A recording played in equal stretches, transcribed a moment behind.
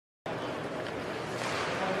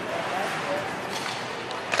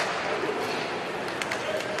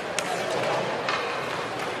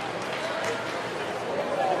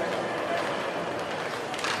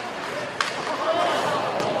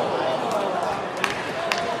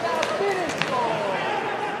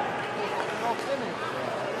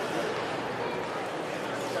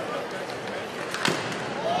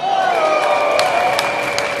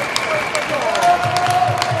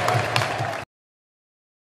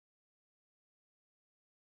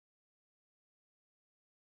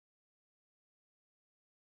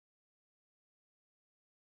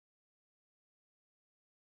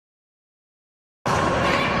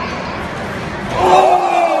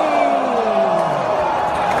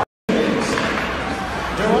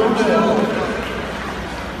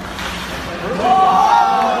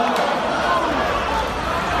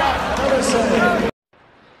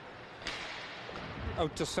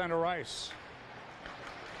out to center ice.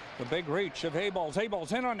 The big reach of Abels.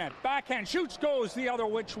 Abels in on net. Backhand shoots, goes the other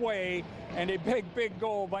which way. And a big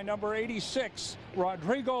goal by number 86,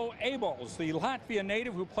 Rodrigo Abels. The Latvian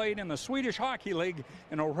native who played in the Swedish Hockey League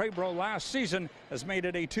in Orebro last season has made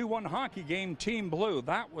it a 2-1 hockey game, Team Blue.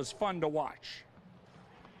 That was fun to watch.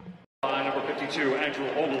 Number 52, Andrew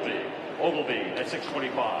Ogilvy. Ogilvy at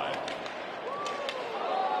 625.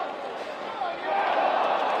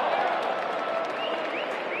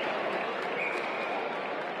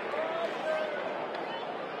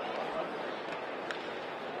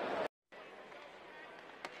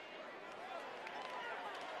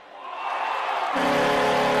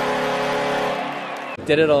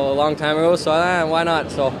 Did it a long time ago, so why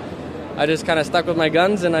not? So I just kind of stuck with my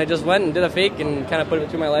guns and I just went and did a fake and kind of put it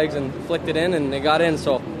between my legs and flicked it in and it got in.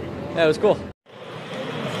 So yeah, it was cool.